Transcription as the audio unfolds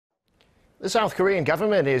The South Korean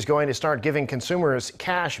government is going to start giving consumers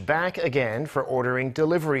cash back again for ordering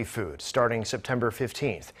delivery food starting September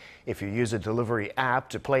 15th. If you use a delivery app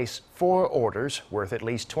to place 4 orders worth at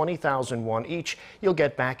least 20,000 won each, you'll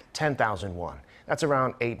get back 10,000 won. That's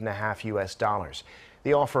around $8.5 US.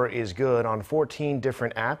 The offer is good on 14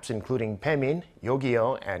 different apps, including Baemin,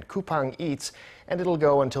 Yogiyo and Coupang Eats, and it'll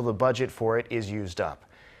go until the budget for it is used up.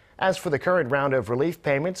 As for the current round of relief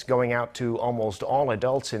payments going out to almost all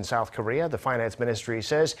adults in South Korea, the finance ministry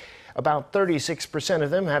says about 36%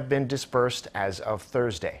 of them have been disbursed as of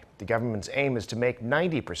Thursday. The government's aim is to make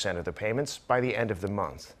 90% of the payments by the end of the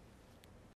month.